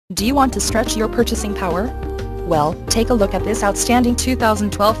Do you want to stretch your purchasing power? Well, take a look at this outstanding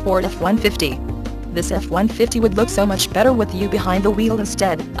 2012 Ford F-150. This F-150 would look so much better with you behind the wheel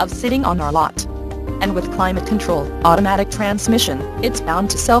instead of sitting on our lot. And with climate control, automatic transmission, it's bound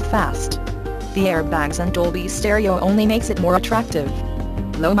to sell fast. The airbags and Dolby stereo only makes it more attractive.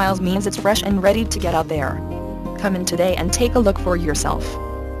 Low miles means it's fresh and ready to get out there. Come in today and take a look for yourself.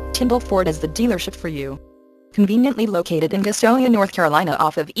 Pineville Ford is the dealership for you. Conveniently located in Gastonia, North Carolina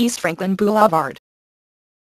off of East Franklin Boulevard.